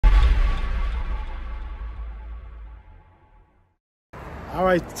All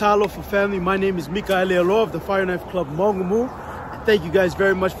right, Talo for family. My name is Mika Elealo of the Fire Knife Club Mauga Mu. And thank you guys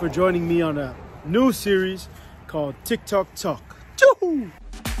very much for joining me on a new series called TikTok Talk. Choo!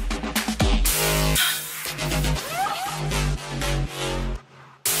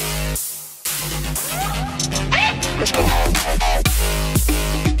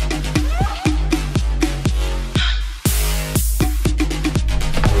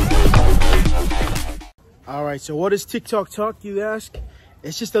 All right, so what is TikTok Talk, you ask?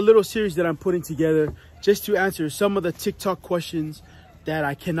 It's just a little series that I'm putting together just to answer some of the TikTok questions that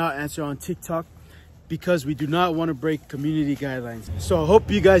I cannot answer on TikTok because we do not want to break community guidelines. So I hope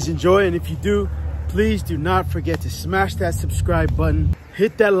you guys enjoy, and if you do, please do not forget to smash that subscribe button,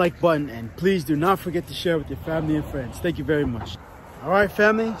 hit that like button, and please do not forget to share with your family and friends. Thank you very much. All right,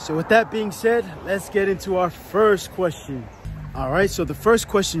 family, so with that being said, let's get into our first question. All right, so the first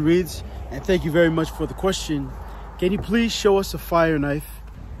question reads, and thank you very much for the question, can you please show us a fire knife?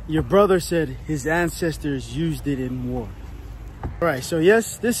 Your brother said his ancestors used it in war. All right, so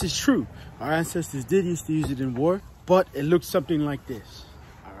yes, this is true. Our ancestors did used to use it in war, but it looks something like this.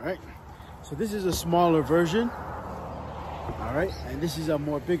 All right, so this is a smaller version. All right, and this is a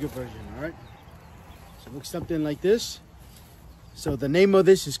more bigger version. All right, so it looks something like this. So the name of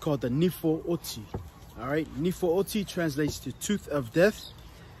this is called the Nifo Oti. All right, Nifo Oti translates to tooth of death.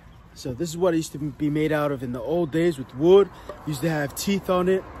 So this is what it used to be made out of in the old days with wood. Used to have teeth on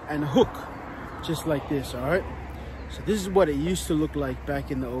it and a hook, just like this, all right? So this is what it used to look like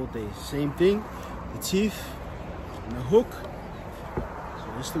back in the old days. Same thing, the teeth and the hook.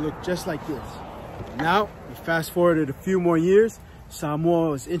 So it used to look just like this. Now, we fast forwarded a few more years,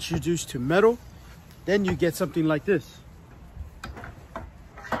 Samoa was introduced to metal. Then you get something like this.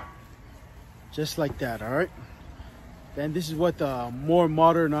 Just like that, all right? Then this is what the more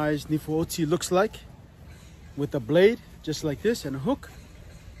modernized Nifo Oti looks like, with a blade, just like this, and a hook.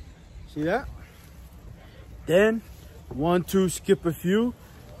 See that? Then, skip a few,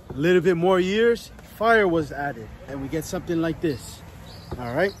 a little bit more years, fire was added, and we get something like this.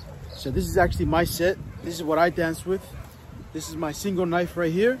 All right? So this is actually my set. This is what I dance with. This is my single knife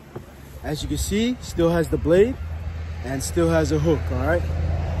right here. As you can see, still has the blade, and still has a hook, all right?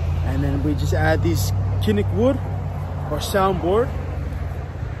 And then we just add these kinnick wood, or soundboard,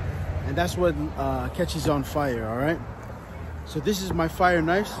 and that's what catches on fire. All right, so this is my fire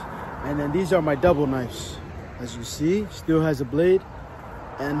knives, and then these are my double knives. As you see, still has a blade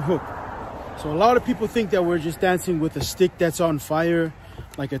and hook. So a lot of people think that we're just dancing with a stick that's on fire,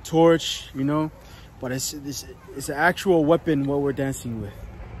 like a torch, you know, but it's an actual weapon what we're dancing with.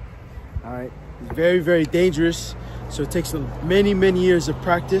 All right, it's very, very dangerous, so it takes many years of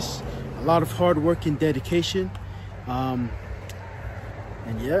practice, a lot of hard work and dedication.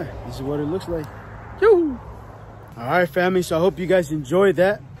 And yeah, this is what it looks like. Yoo! All right, family, so I hope you guys enjoyed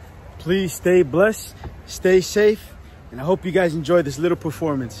that. Please stay blessed, stay safe, and I hope you guys enjoy this little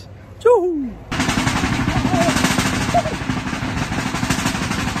performance. Yoo!